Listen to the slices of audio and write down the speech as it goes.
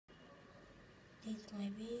This is my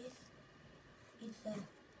base. It's a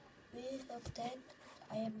base of that.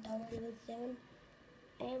 I am tower level 7.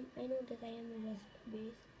 I know that I am a rust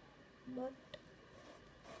base, but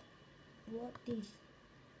what is?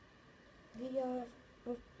 We are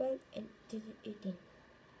of 12 and 18.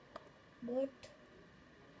 But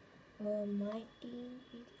my team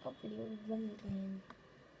is up level 1 clan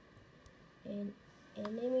and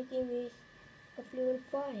enemy team is of level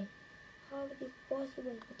 5. How it is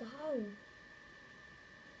possible? But how?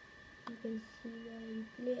 You can see my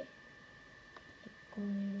replay. I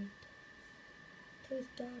called it. 3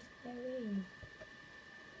 stars again.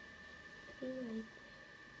 See my replay.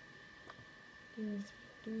 You will see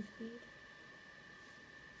 2 speed.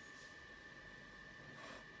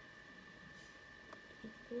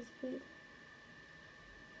 It's 2 speed.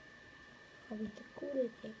 How it's a cool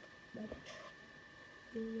attack, but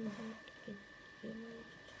you will not get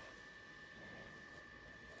damaged.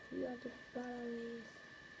 We are the paraways.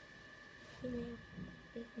 This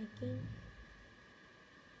is my king.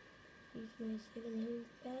 This is my second healing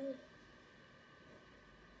spell.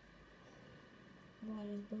 What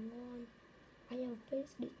is going on? I have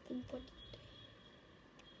faced this thing for today.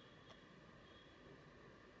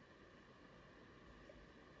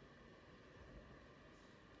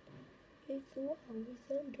 It's wow, it's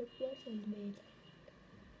 100% made.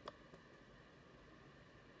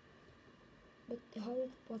 But how is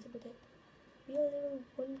it possible that we are level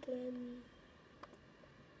 1 clan?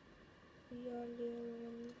 We are level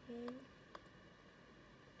 1 clan.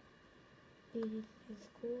 This is the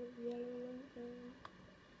score. We are level 1 clan.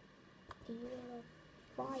 These are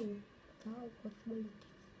 5. How possible it is?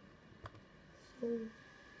 So,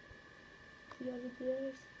 we are the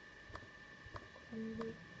players. Call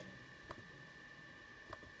it.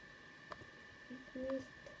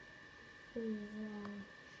 Request. Oh wow.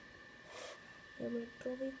 I have my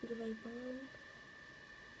trophy because I won.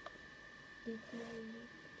 This is my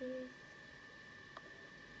weakness.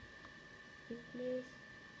 Weakness.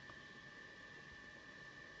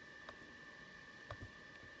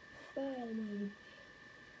 File my replay.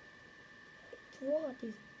 It's what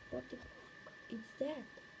the fuck is that?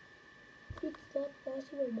 It's not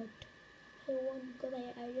possible, but I won because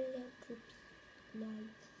I didn't have troops.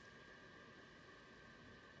 Nice.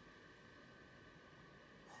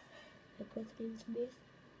 My president's base,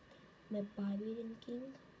 my barbarian king,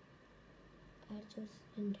 archers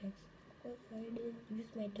and drags. Of course, I didn't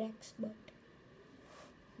use my drags, but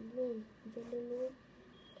no, you don't know.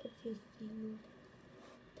 Let's just see.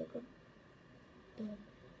 Take up the.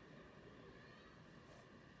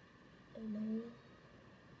 I know.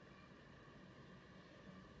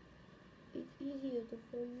 It's easier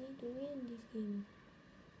for me to win this game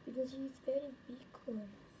because he's very weaker.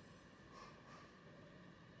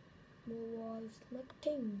 No walls,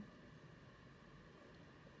 nothing.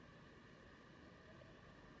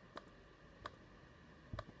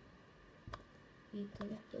 We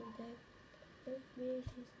collected that. Let's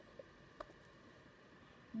base is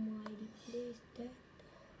my replace that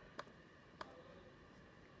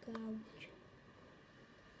couch.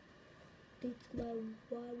 It's my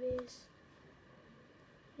war base.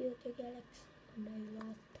 Here the galaxy and I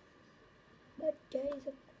lost. But there is a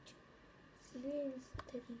strange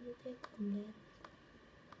that he attack on that.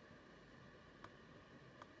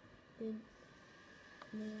 Then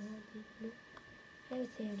how did look? I have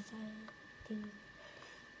said I think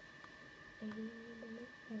I don't know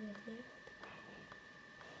how that left.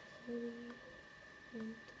 Sorry,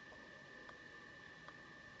 and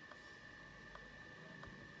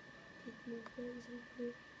take my friends with me.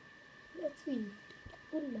 Let's see.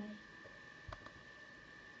 Good night.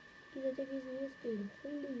 His attack is wasted,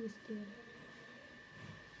 fully wasted.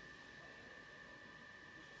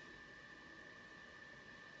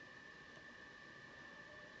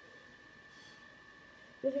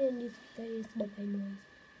 Reference is very by noise.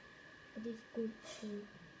 But it's good too.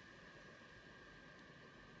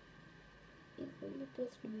 It's only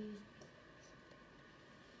plus base.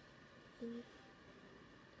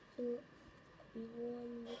 So we won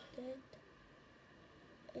with that.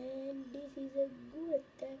 And this is a good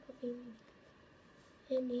attack of him.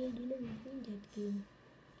 And he didn't win that game.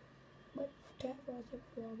 But that was a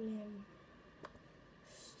problem.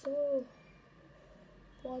 So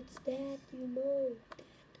what's that? You know that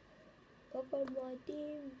cover my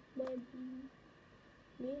team, my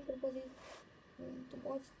main purpose is to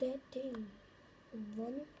watch that thing.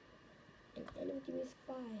 1 and enemy team is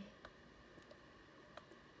 5.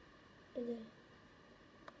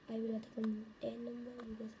 I will attack on 10 number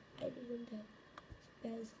because I didn't have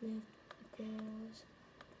spells left because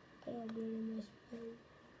I upgraded my spell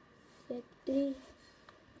set 3.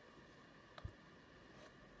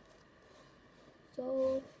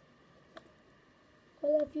 So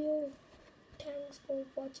all of you, thanks for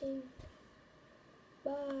watching.